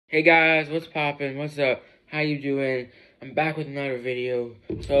Hey guys, what's poppin'? What's up? How you doing? I'm back with another video.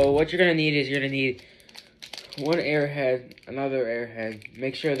 So what you're gonna need is you're gonna need one airhead, another airhead.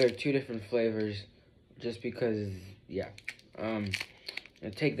 Make sure they're two different flavors, just because, yeah. Gonna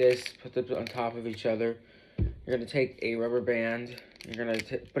take this, put them on top of each other. You're gonna take a rubber band. You're gonna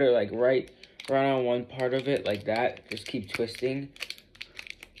put it like right on one part of it, like that. Just keep twisting.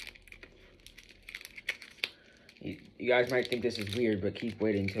 You guys might think this is weird, but keep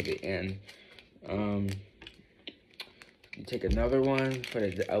waiting till the end. You take another one, put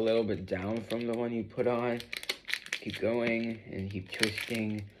it a little bit down from the one you put on. Keep going and keep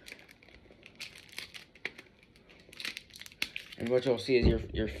twisting. And what you'll see is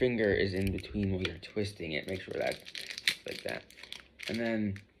your finger is in between while you're twisting it. Make sure that's like that. And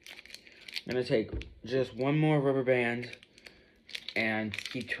then I'm gonna take just one more rubber band and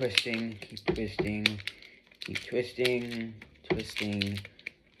keep twisting, keep twisting. Keep twisting, twisting,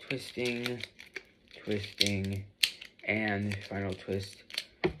 twisting, twisting, and final twist.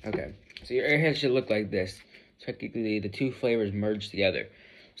 Okay, so your airhead should look like this. Technically, the two flavors merge together.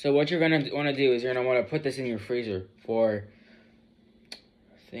 So what you're gonna want to do is you're gonna want to put this in your freezer for, I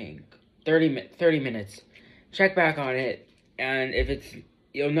think, 30 minutes. Check back on it, and if it's,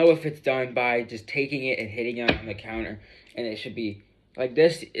 you'll know if it's done by just taking it and hitting it on the counter, and it should be like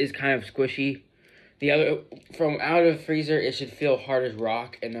this. Is kind of squishy. The other, from out of the freezer, it should feel hard as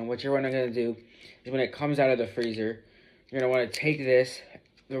rock. And then what you're going to do is when it comes out of the freezer, you're going to want to take the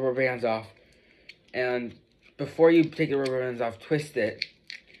rubber bands off. And before you take the rubber bands off, twist it.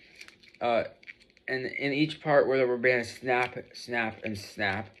 And in each part where the rubber bands snap, snap, and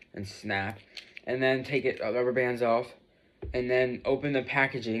snap, and snap. And then take rubber bands off. And then open the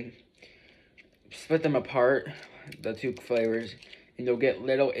packaging. Split them apart, the two flavors. And you'll get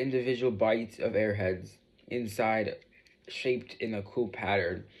little individual bites of airheads inside, shaped in a cool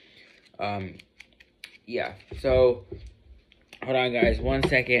pattern. Yeah, so hold on guys, 1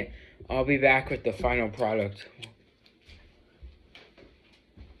 second. I'll be back with the final product.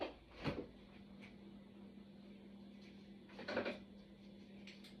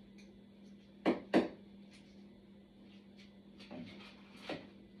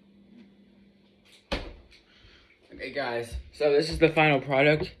 Okay guys, so this is the final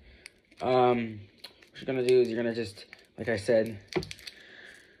product. What you're gonna do is you're gonna just, like I said,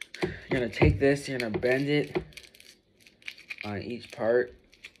 you're gonna take this, you're gonna bend it on each part.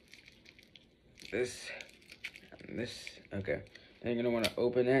 This, and this, okay. Then you're gonna wanna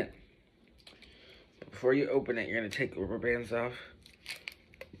open it. But before you open it, you're gonna take the rubber bands off.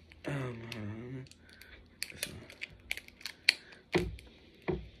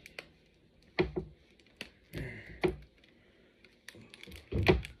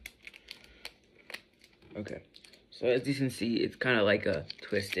 Okay, so as you can see, it's kind of like a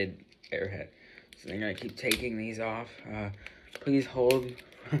twisted airhead. So I'm gonna keep taking these off. Please hold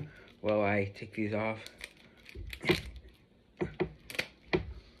while I take these off.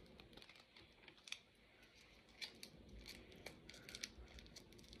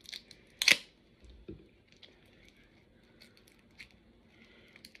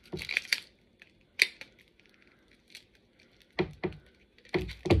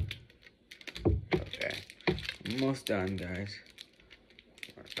 Almost done, guys.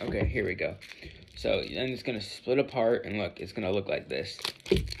 Okay, here we go. So then it's gonna split apart, and look, it's gonna look like this.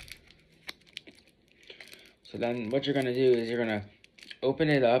 So then what you're gonna do is you're gonna open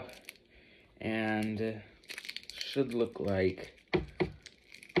it up, and should look like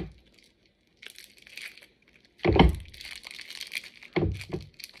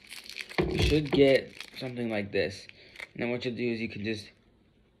you should get something like this. And then what you'll do is you can just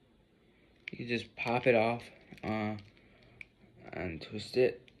pop it off and twist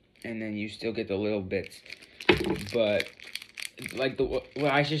it, and then you still get the little bits. But like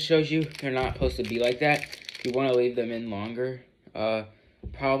what I just showed you, they're not supposed to be like that. You want to leave them in longer,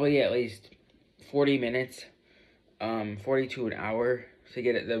 probably at least 40 minutes, 40 to an hour, to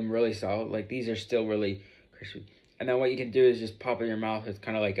get them really solid. Like these are still really crispy. And then what you can do is just pop it in your mouth. It's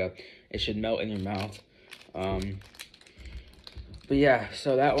kind of like it should melt in your mouth. But yeah,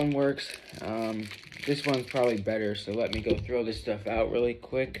 so that one works. This one's probably better, so let me go throw this stuff out really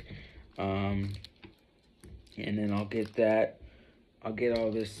quick. And then I'll get all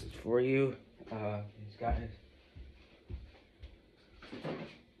this for you. These guys.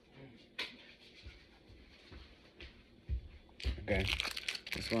 Okay,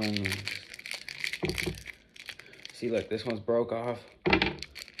 this one, see, look, this one's broke off. And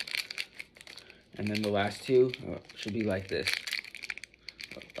then the last two should be like this.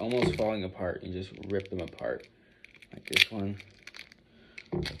 Almost falling apart. You just rip them apart. Like this one.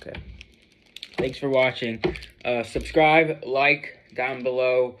 Okay. Thanks for watching. Subscribe, like down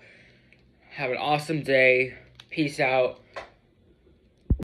below. Have an awesome day. Peace out.